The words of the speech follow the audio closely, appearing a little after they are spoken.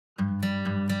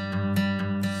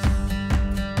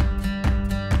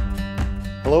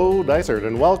Hello Dysart,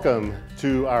 and welcome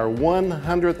to our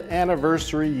 100th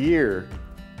anniversary year,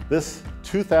 this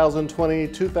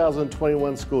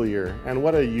 2020-2021 school year. And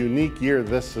what a unique year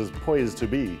this is poised to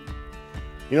be.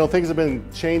 You know, things have been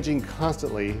changing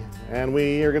constantly, and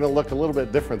we are going to look a little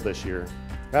bit different this year.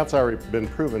 That's already been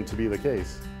proven to be the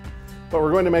case. But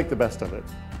we're going to make the best of it.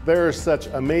 There are such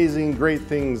amazing, great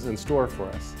things in store for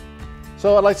us.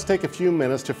 So I'd like to take a few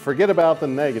minutes to forget about the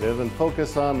negative and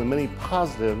focus on the many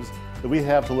positives that we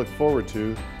have to look forward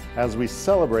to as we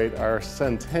celebrate our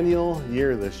centennial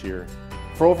year this year.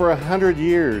 For over 100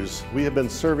 years, we have been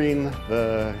serving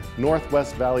the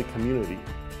Northwest Valley community.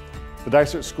 The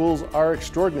Dysart schools are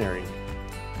extraordinary.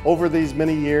 Over these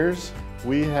many years,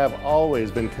 we have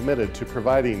always been committed to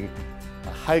providing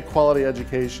a high-quality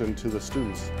education to the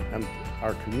students and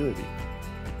our community.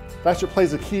 Dysart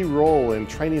plays a key role in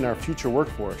training our future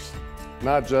workforce,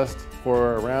 not just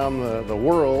for around the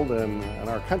world and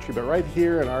our country, but right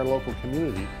here in our local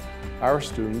community. Our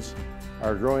students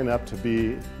are growing up to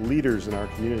be leaders in our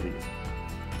community.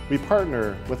 We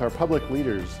partner with our public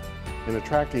leaders in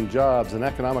attracting jobs and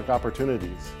economic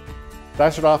opportunities.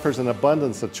 Dysart offers an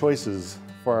abundance of choices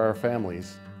for our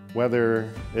families, whether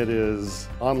it is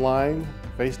online,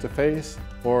 face-to-face,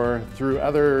 or through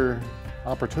other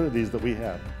opportunities that we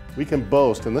have. We can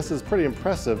boast, and this is pretty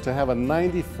impressive, to have a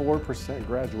 94%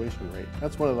 graduation rate.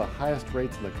 That's one of the highest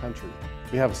rates in the country.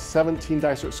 We have 17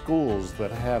 Dysart schools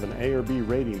that have an A or B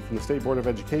rating from the State Board of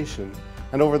Education.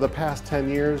 And over the past 10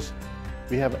 years,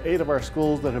 we have 8 of our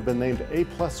schools that have been named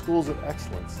A+ schools of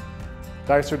excellence.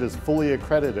 Dysart is fully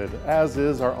accredited, as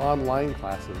is our online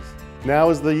classes. Now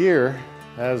is the year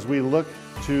as we look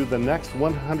to the next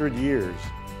 100 years.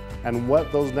 And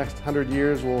what those next 100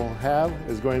 years will have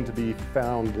is going to be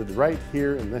founded right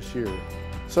here in this year.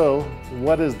 So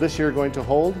what is this year going to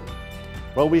hold?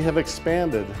 Well, we have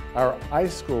expanded our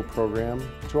iSchool program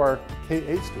to our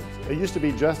K-8 students. It used to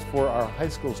be just for our high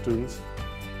school students.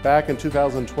 Back in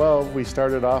 2012, we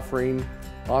started offering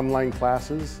online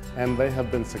classes, and they have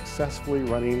been successfully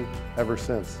running ever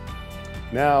since.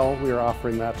 Now we are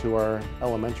offering that to our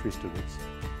elementary students.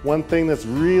 One thing that's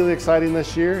really exciting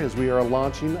this year is we are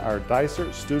launching our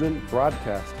Dysart Student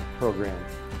Broadcast program.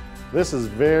 This is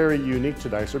very unique to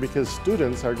Dysart because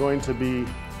students are going to be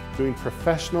doing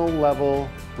professional level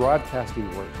broadcasting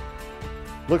work.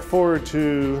 Look forward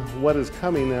to what is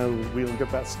coming, and we'll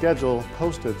get that schedule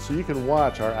posted so you can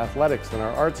watch our athletics and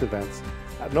our arts events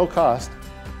at no cost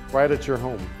right at your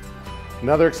home.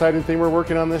 Another exciting thing we're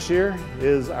working on this year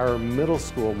is our middle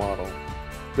school model.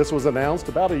 This was announced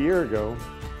about a year ago.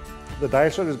 The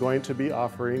Dysart is going to be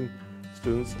offering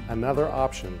students another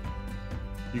option.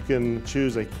 You can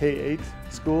choose a K-8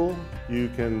 school, you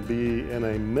can be in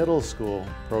a middle school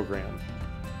program.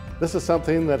 This is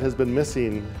something that has been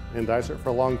missing in Dysart for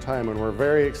a long time, and we're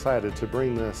very excited to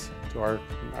bring this to our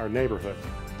neighborhood.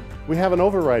 We have an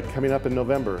override coming up in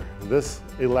November. This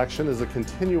election is a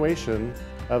continuation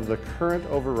of the current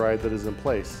override that is in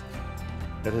place.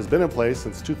 It has been in place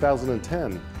since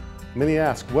 2010. Many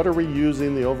ask, what are we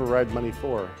using the override money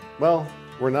for? Well,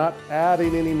 we're not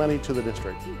adding any money to the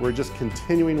district. We're just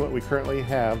continuing what we currently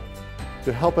have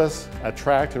to help us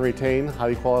attract and retain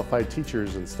highly qualified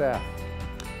teachers and staff.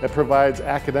 It provides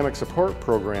academic support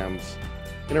programs,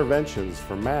 interventions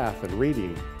for math and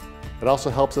reading. It also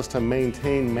helps us to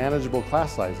maintain manageable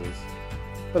class sizes.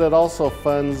 But it also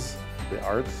funds the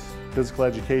arts, physical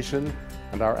education,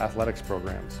 and our athletics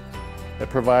programs. It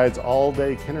provides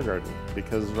all-day kindergarten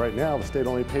because right now the state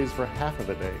only pays for half of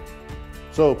a day.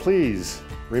 So please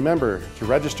remember to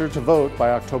register to vote by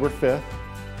October 5th.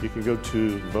 You can go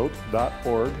to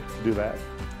vote.org to do that.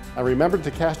 And remember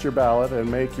to cast your ballot and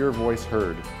make your voice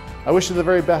heard. I wish you the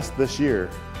very best this year.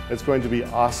 It's going to be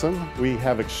awesome. We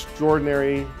have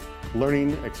extraordinary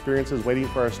learning experiences waiting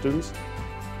for our students.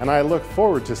 And I look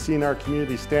forward to seeing our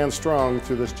community stand strong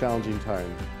through this challenging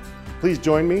time. Please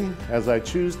join me as I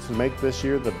choose to make this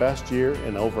year the best year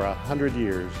in over 100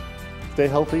 years. Stay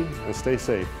healthy and stay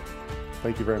safe.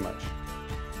 Thank you very much.